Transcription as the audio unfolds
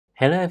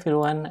Hello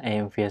everyone, I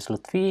am VS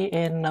Lutfi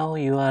and now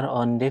you are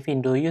on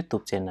Devindo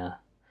YouTube channel.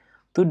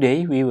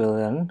 Today we will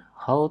learn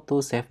how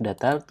to save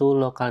data to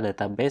local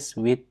database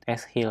with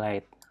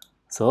SQLITE.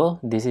 So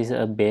this is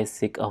a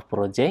basic of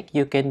project.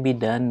 You can be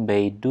done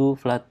by do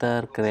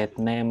Flutter create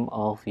name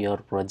of your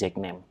project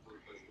name.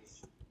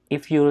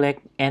 If you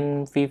like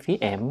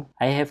MVVM,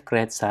 I have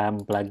created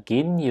some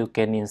plugin. You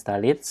can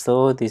install it.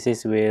 So this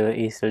is very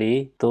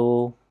easily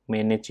to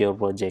manage your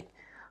project.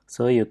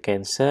 So you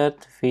can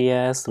search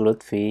via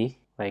Lutfi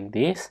like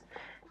this,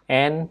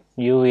 and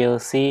you will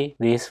see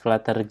this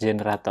Flutter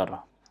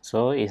Generator.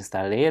 So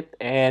install it,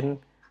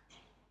 and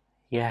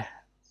yeah,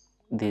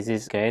 this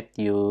is guide.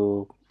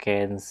 You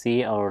can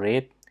see or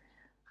read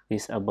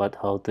this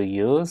about how to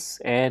use,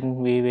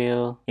 and we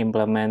will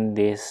implement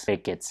this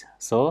package.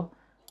 So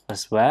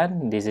first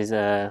one, this is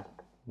a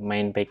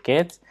main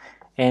package,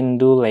 and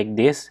do like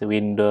this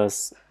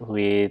Windows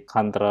with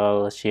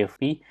Control Shift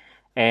P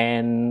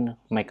and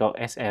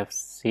macOS F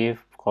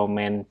Shift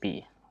Command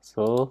P.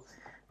 So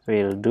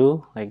we'll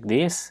do like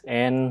this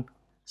and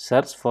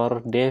search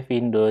for dev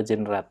window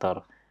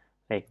generator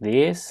like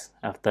this.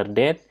 After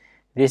that,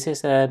 this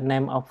is a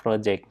name of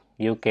project.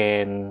 You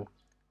can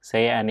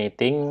say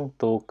anything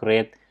to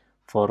create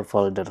for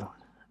folder.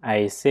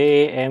 I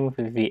say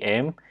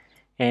MVVM,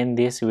 and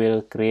this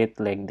will create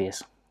like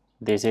this.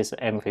 This is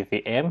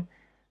MVVM,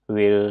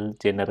 will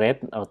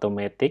generate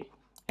automatic,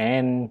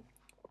 and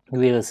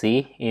we'll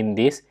see in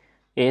this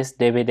is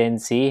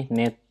dependency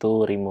need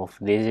to remove.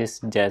 This is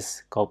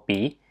just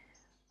copy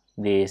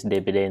this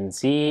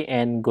dependency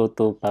and go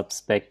to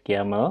pubspec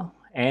YAML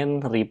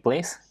and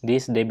replace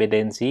this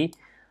dependency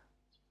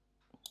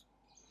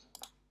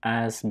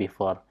as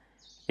before.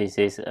 This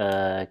is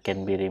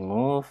can be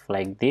removed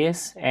like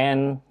this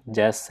and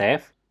just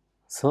save.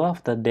 So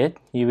after that,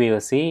 you will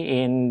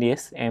see in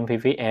this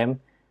MVVM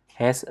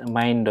has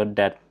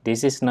main.dat.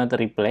 This is not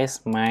replace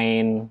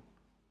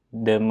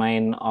the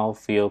main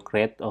of your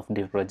create of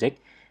the project,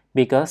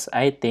 because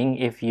I think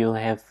if you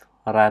have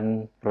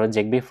run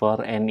project before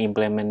and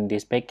implement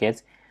this package,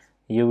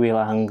 you will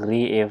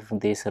angry if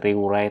this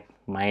rewrite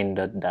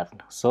main.dat.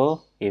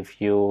 So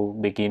if you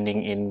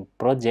beginning in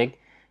project,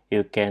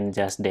 you can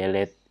just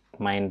delete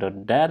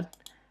main.dat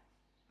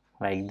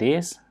like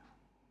this,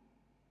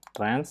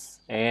 trans,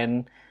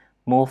 and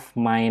move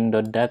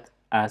main.dat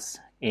as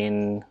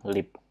in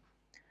lib.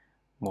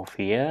 Move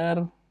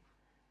here,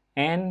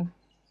 and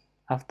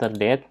after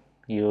that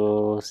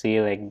you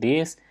see like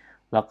this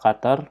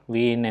locator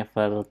we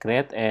never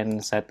create,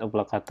 and set of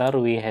locator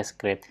we has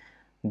create.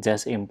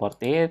 Just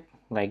import it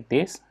like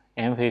this,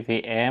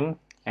 mvvm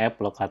app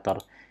locator.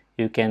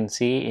 You can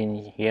see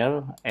in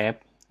here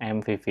app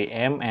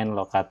mvvm and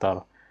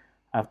locator.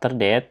 After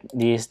that,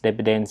 this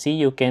dependency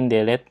you can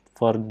delete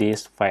for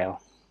this file.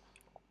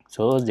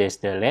 So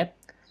just delete,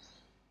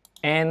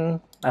 and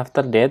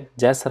after that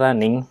just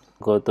running,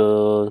 go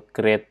to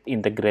create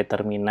integrate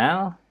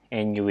terminal,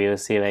 and you will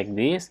see like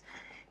this,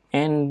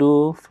 and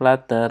do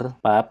flutter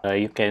pub.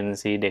 You can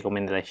see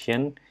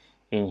documentation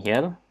in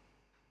here,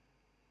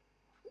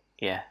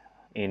 yeah,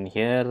 in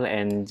here,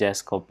 and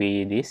just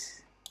copy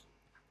this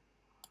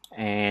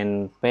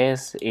and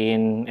paste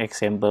in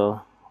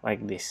example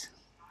like this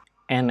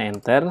and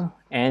enter,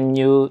 and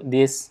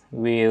this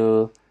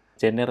will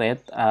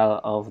generate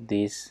all of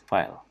this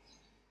file.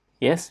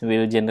 Yes,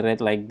 will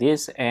generate like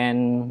this,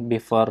 and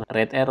before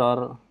red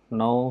error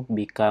now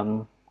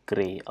become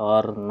gray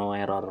or no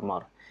error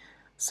more.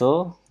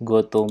 So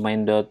go to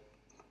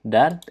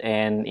main.dart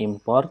and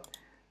import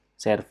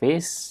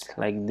service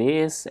like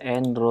this,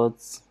 and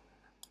routes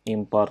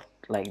import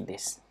like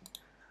this.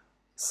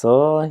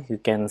 So you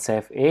can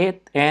save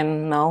it,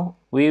 and now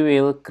we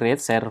will create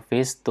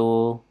service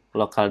to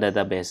local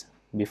database.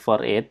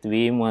 Before it,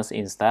 we must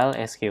install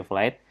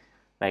SQLITE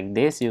like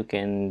this. You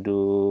can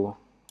do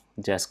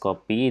just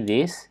copy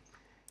this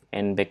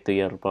and back to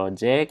your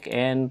project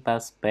and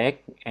pass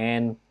back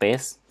and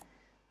paste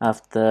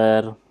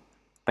after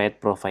path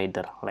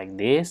provider like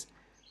this.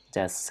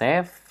 Just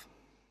save,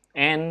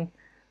 and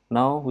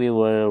now we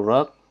will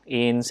work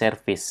in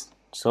service.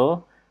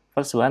 So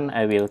first one,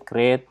 I will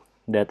create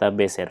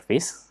database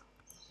service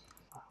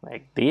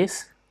like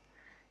this,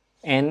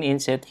 and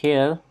inside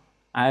here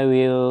I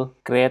will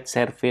create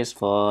service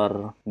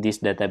for this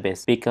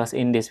database, because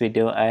in this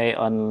video I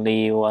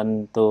only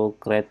want to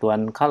create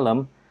one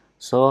column,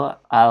 so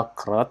all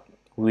crowd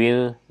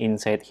will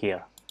inside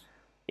here.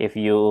 If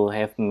you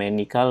have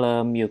many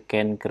column, you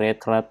can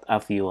create crowd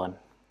if you want.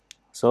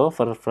 So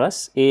for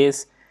first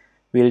is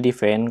will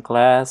define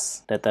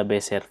class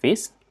database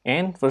service,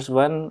 and first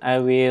one I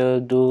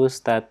will do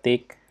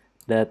static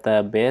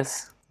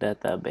database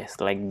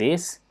like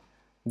this.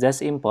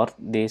 Just import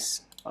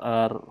this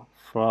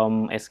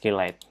from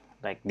SQLITE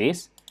like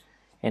this,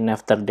 and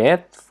after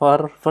that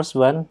for first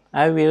one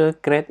I will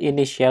create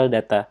initial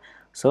data.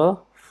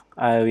 So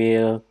I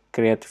will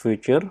create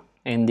future,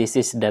 and this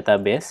is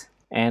database,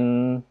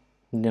 and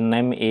the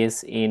name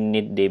is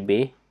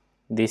initdb.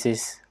 This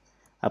is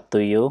up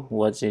to you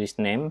what's this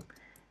name,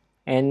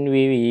 and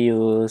we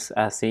use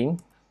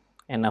async,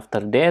 And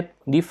after that,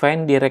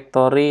 define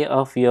directory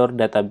of your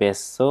database.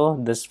 So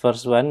this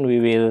first one we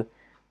will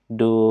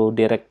do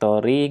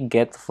directory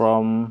get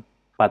from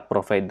path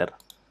provider.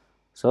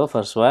 So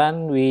first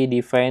one we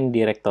define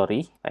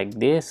directory like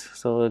this.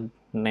 So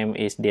name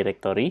is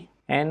directory,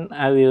 and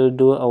I will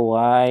do a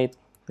void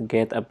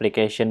get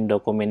application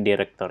document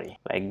directory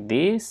like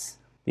this.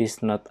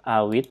 This not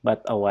await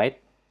but a void,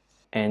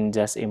 and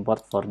just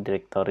import for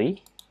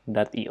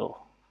directory.io.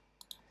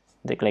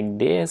 Like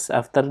this.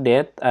 After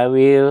that, I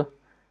will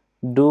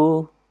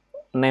do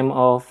name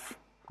of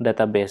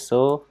database.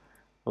 So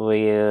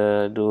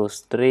we'll do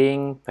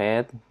string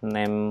path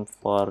name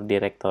for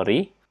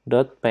directory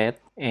dot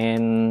path,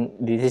 and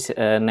this is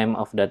a name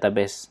of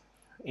database.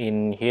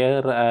 In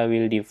here I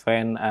will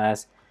define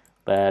as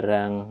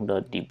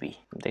barang.db,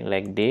 something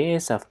like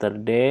this. After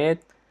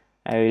that,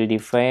 I will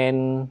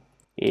define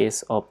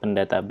is open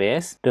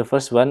database. The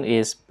first one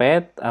is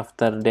path,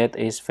 after that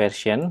is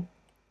version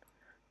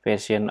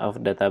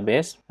of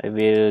database. I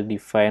will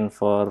define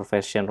for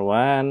version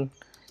 1,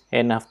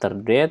 and after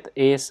that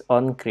is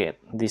on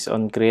create. This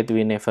on create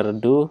we never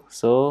do,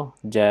 so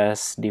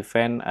just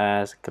define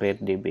as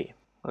create db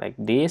like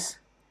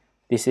this.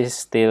 This is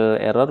still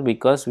error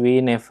because we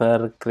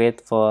never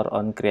create for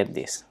on create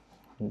this.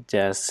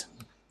 Just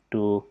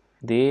do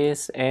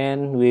this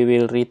and we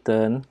will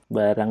return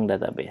barang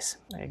database.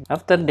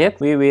 After that,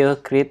 we will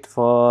create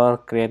for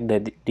create the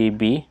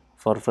db.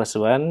 For first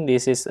one,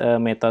 this is a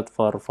method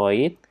for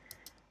void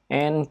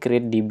and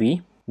create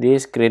db.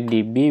 This create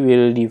db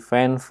will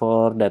define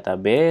for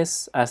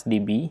database as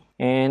db,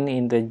 and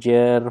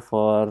integer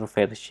for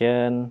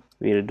version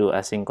will do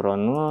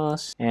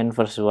asynchronous. And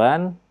first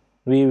one,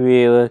 we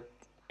will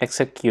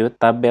execute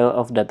table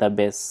of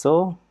database.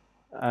 So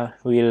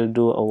we'll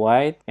do a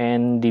void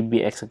and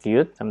db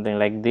execute, something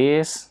like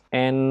this,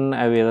 and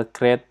I will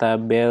create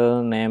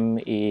table name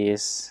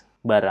is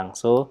barang.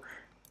 So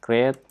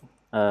create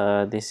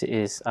this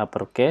is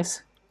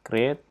uppercase,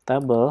 create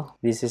table,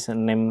 this is a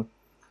name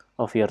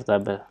of your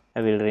table.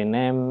 I will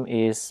rename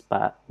is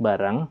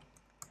barang,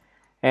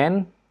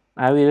 and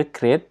I will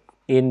create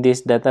in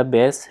this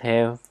database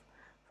have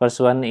first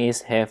one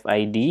is have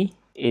id.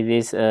 It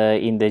is a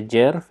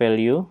integer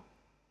value,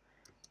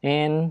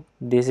 and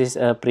this is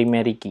a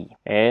primary key,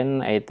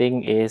 and I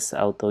think is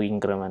auto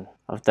increment.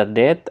 After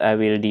that, I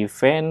will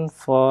define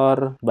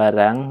for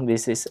barang.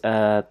 This is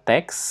a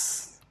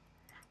text,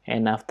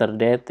 and after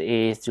that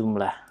is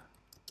jumlah.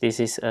 This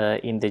is a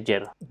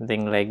integer,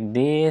 something like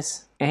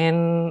this.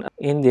 And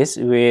in this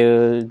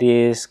will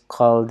this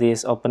call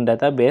this open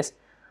database.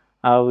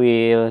 I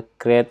will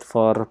create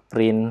for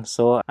print,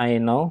 so I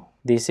know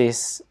this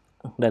is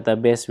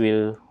database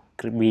will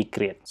be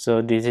create.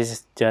 So this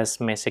is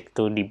just message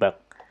to debug.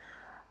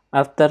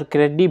 After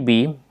create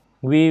db,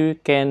 we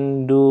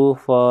can do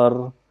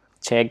for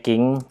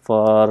checking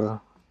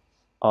for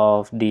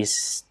of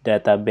this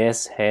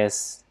database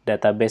has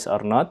database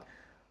or not.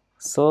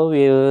 So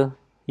we'll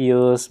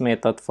use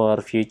method for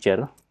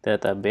future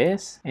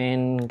database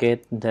and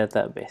get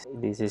database.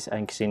 This is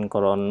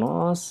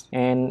asynchronous,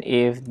 and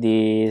if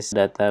this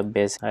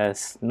database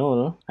has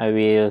null, I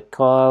will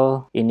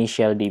call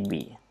initial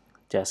db.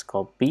 Just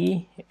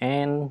copy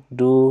and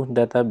do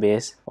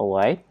database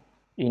void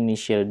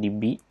initial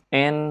db,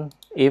 and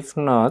if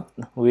not,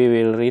 we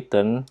will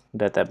return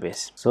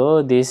database.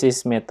 So this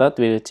is method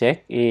will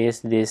check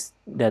is this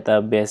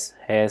database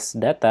has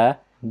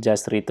data,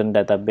 just return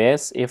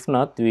database. If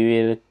not, we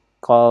will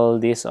call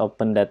this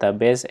open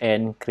database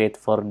and create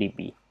for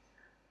db.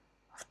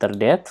 After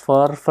that,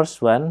 for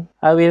first one,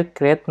 I will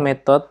create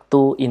method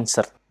to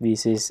insert.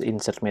 This is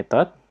insert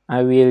method.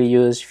 I will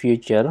use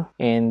future,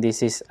 and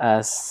this is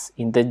as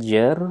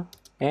integer,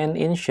 and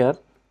insert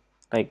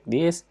like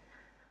this.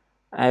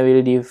 I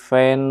will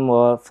define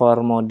more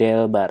for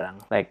model barang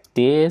like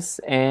this,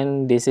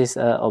 and this is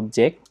a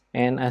object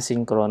and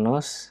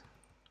asynchronous.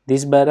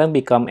 This barang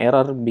become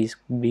error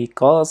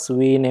because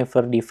we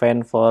never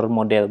define for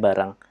model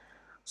barang.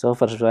 So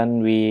first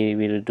one we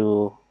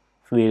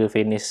will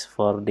finish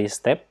for this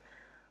step.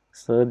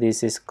 So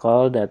this is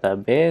called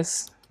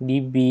database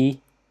db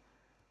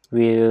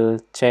will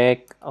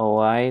check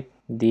void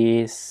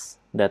this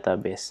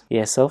database.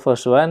 Yes, so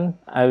first one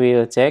I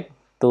will check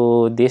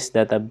to this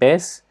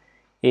database.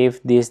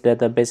 If this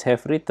database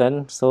have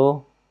written,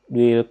 so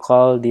we'll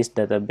call this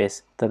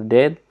database. After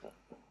that,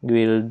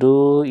 we'll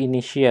do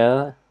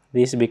initial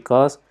this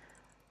because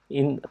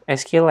in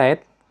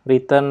SQLITE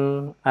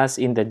written as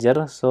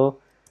integer,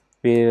 so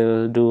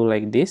we'll do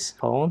like this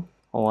found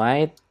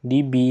void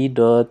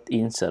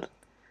db.insert.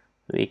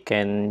 We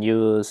can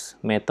use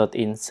method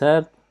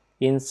insert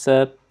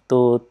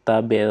to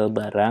tabel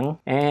barang,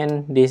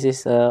 and this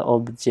is a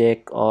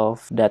object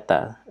of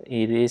data.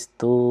 It is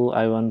to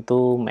I want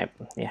to map,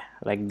 yeah,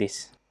 like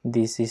this.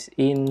 This is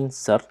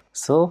insert.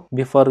 So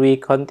before we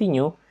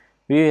continue,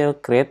 we will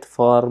create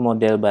for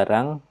model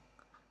barang.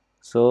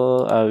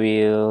 So I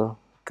will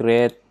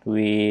create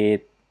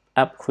with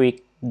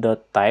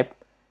upquick.type.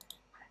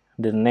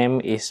 The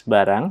name is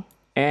barang,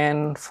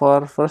 and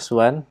for first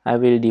one I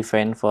will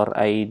define for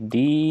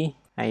id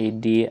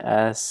ID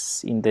as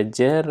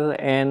integer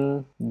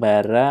and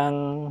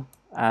barang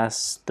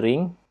as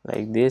string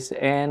like this,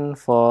 and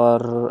for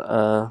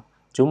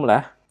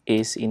jumlah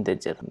is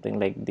integer, something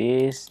like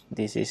this.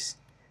 This is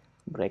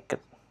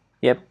bracket.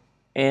 Yep,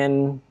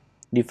 and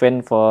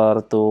define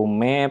for to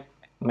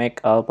make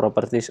all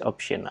properties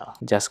optional.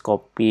 Just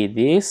copy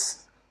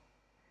this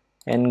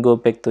and go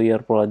back to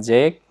your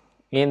project.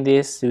 In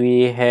this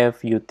we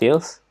have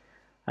utils.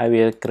 I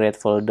will create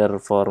folder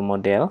for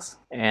models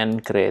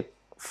and create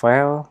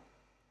file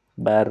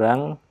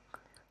barang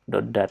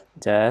dot.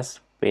 Just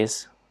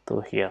paste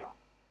to here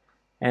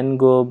and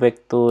go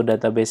back to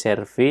database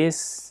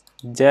service.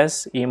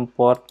 Just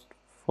import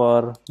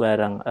for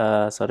barang.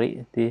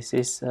 Sorry, this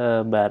is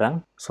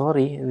barang.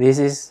 Sorry, this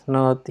is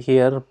not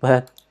here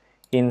but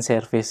in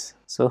service.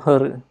 So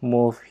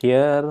move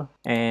here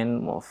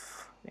and move.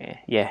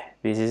 Yeah,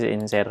 this is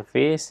in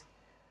service.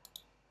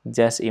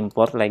 Just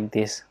import like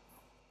this.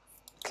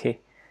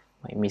 Okay,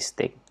 my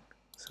mistake.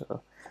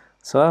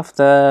 So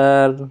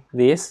after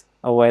this,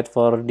 await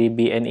for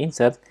db and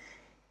insert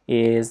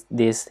is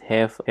this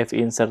have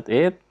insert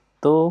it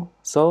to,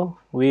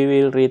 so we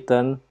will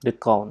return the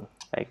count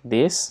like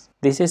this.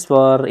 This is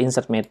for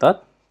insert method.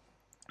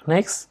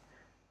 Next,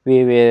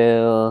 we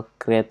will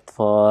create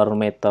for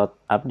method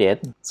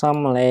update.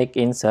 Some like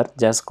insert,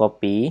 just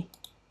copy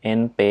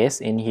and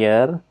paste in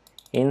here.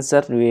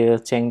 Insert will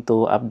change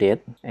to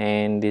update,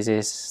 and this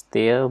is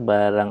still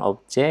barang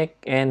object,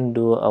 and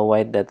do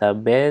await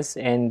database,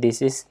 and this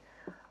is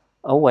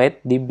await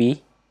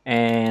db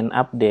and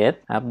update.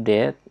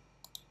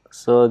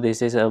 So this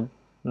is a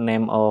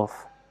name of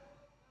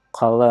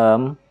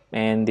column,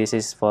 and this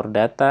is for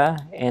data,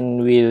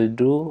 and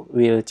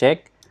we'll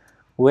check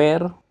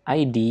where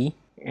id,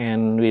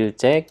 and we'll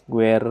check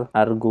where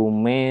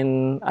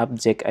argument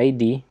object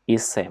id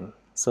is same.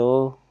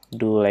 So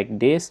do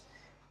like this.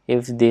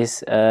 If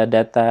this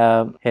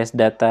data has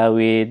data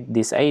with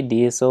this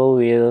id, so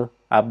we'll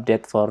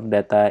update for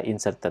data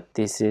inserted.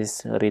 This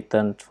is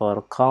return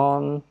for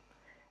count,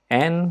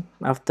 and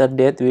after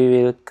that we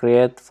will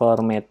create for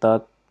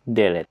method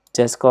delete.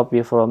 Just copy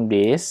from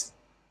this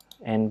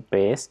and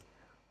paste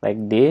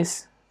like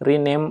this.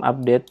 Rename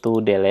update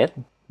to delete,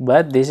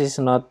 but this is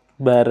not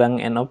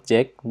barang and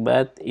object,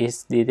 but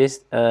this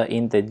is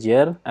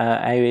integer.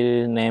 I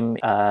will name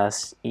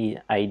as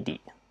id.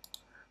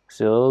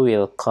 So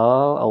we'll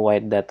call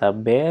await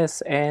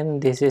database,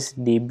 and this is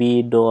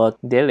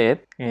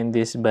db.delete, and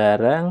this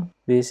barang,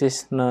 this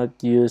is not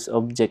use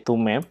object to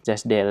map,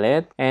 just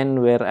delete, and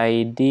where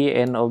id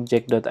and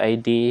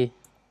object.id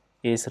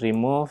is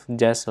removed,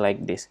 just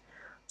like this.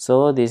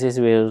 So this is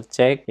will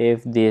check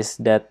if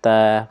this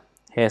data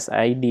has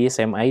id,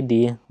 same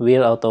id,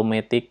 will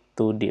automatic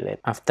to delete.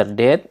 After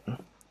that,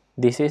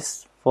 this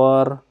is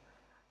for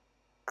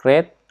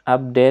create,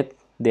 update,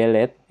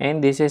 delete, and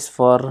this is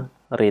for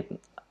read.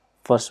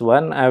 First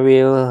one, I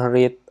will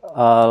read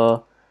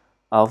all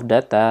of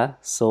data,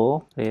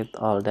 so read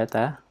all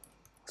data.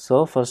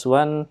 So first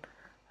one,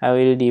 I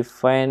will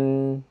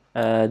define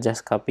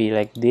just copy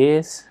like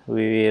this.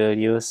 We will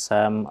use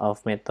some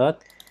of method.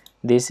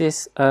 This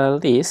is a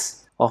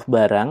list of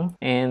barang,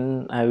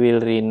 and I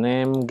will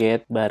rename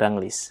get barang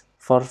list.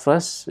 For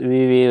first,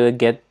 we will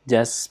get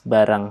just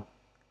barang.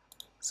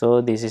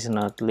 So this is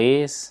not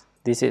list.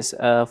 This is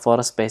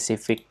for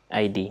specific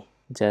ID.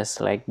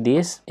 Just like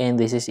this, and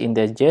this is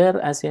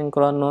integer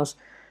asynchronous,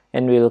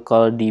 and we'll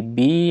call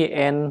db,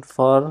 and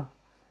for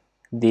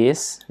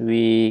this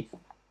we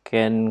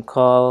can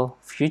call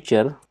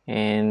future,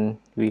 and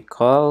we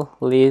call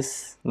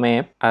list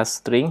map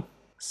as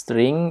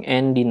string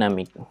and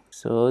dynamic.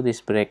 So this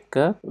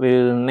bracket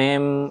will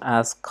name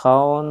as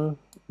count.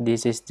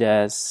 This is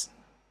just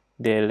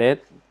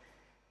delete,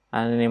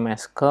 and name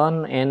as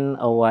count, and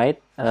await.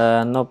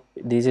 Nope,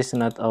 this is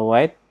not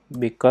await,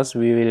 because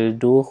we will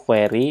do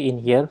query in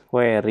here,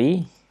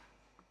 query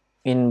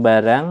in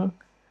barang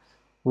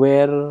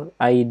where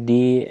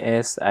id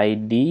as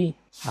id.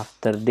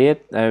 After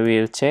that, I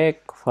will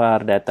check for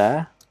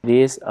data.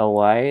 This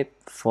await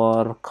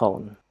for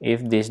count.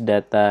 If this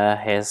data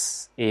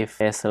has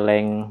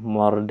length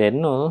more than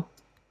null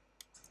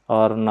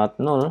or not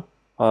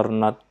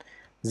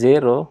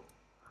 0,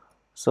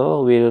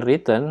 so we'll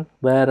return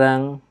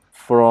barang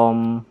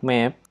from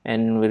map,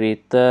 and we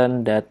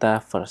return data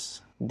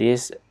first.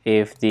 This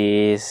if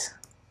this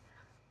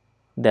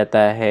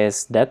data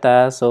has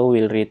data, so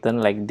we'll return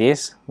like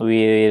this.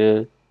 We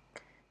will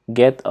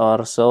get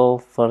or show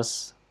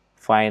first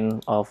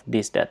find of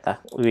this data.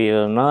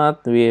 We'll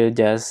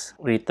just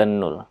return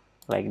null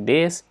like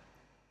this.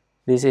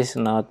 This is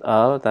not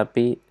all,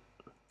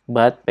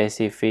 but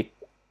specific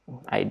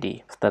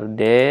ID. After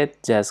that,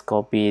 just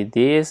copy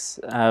this.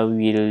 I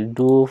will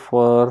do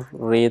for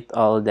read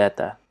all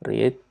data.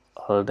 Read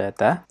all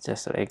data,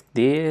 just like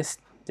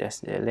this.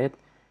 Just delete.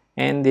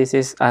 And this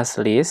is as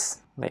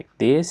list, like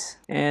this.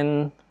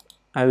 And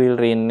I will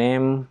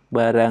rename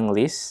barang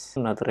list,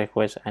 not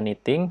request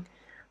anything.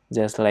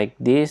 Just like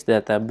this,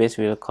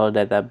 database will call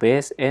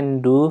database,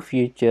 and do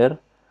future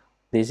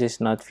This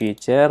is not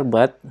future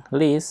but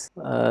list.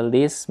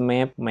 List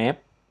map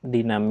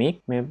dynamic,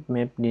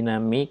 map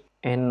dynamic,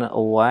 and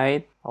a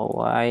white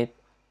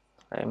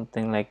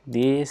something like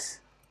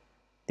this.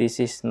 This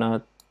is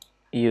not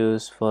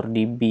used for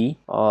DB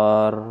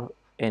or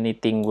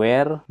anything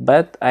where,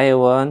 but I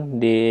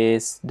want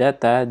this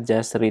data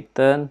just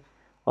written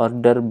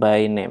order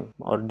by name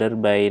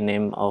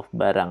of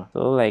barang.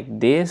 So like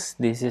this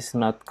is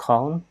not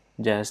count,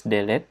 just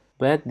delete,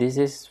 but this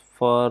is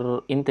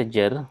for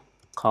integer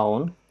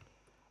count.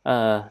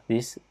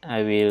 This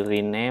I will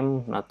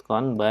rename not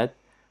count but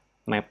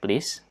map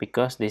list,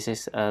 because this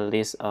is a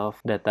list of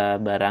data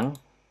barang.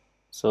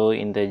 So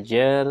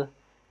integer,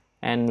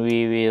 and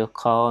we will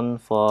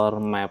count for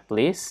map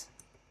list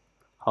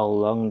how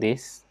long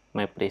this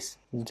map list.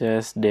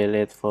 Just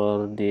delete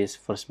for this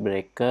first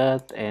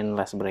bracket and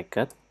last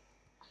bracket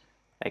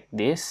like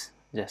this,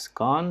 just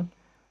count.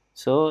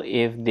 So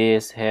if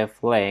this have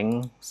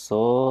length,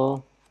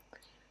 so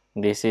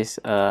this is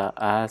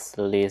as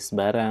list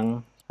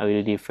barang. I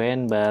will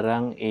define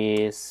barang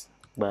is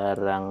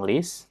barang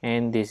list,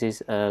 and this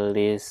is a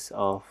list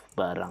of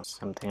barang,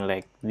 something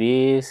like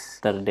this.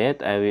 After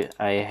that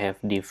I have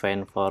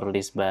defined for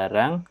list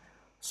barang,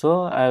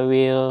 so I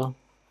will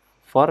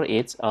for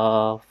each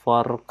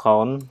for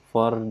count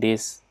for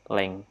this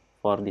length,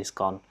 for this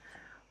count.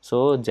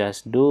 So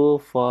just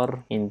do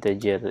for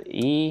integer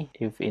e,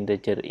 if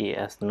integer e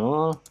as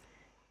null,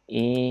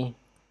 e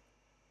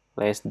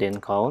less than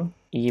count,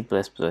 e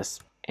plus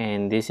plus.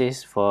 And this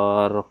is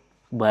for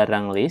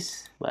barang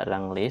list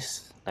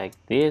like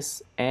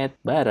this. Add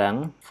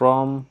barang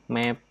from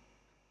map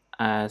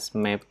as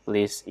map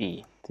list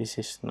e.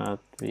 This is not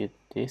with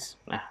this,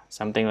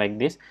 something like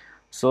this.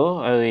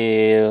 So I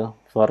will,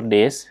 for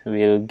this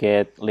we'll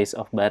get list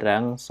of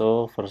barang.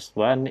 So first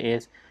one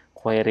is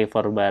query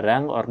for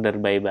barang, order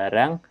by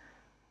barang.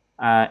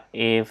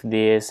 If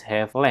this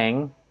have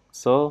length,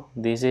 so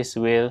this is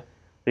will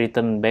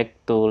return back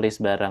to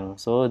list barang.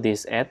 So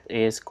this add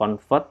is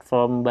convert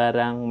from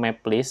barang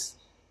map list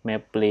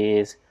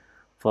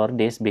for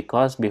this,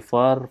 because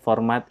before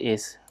format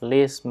is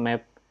list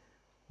map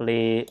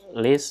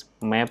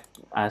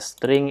as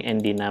string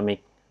and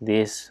dynamic.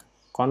 This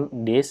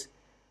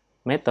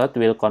method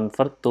will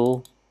convert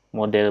to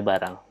model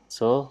barang.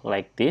 So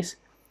like this.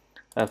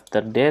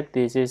 After that,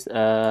 this is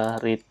a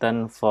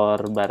return for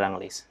barang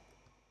list.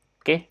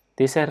 Okay,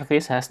 this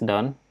service has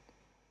done.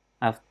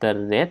 After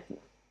that,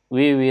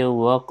 we will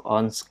work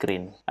on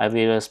screen. I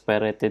will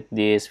separate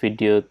this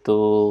video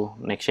to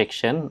next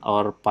section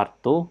or part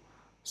 2.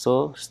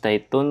 So stay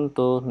tuned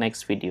to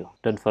next video.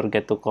 Don't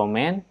forget to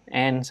comment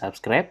and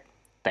subscribe.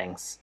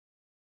 Thanks.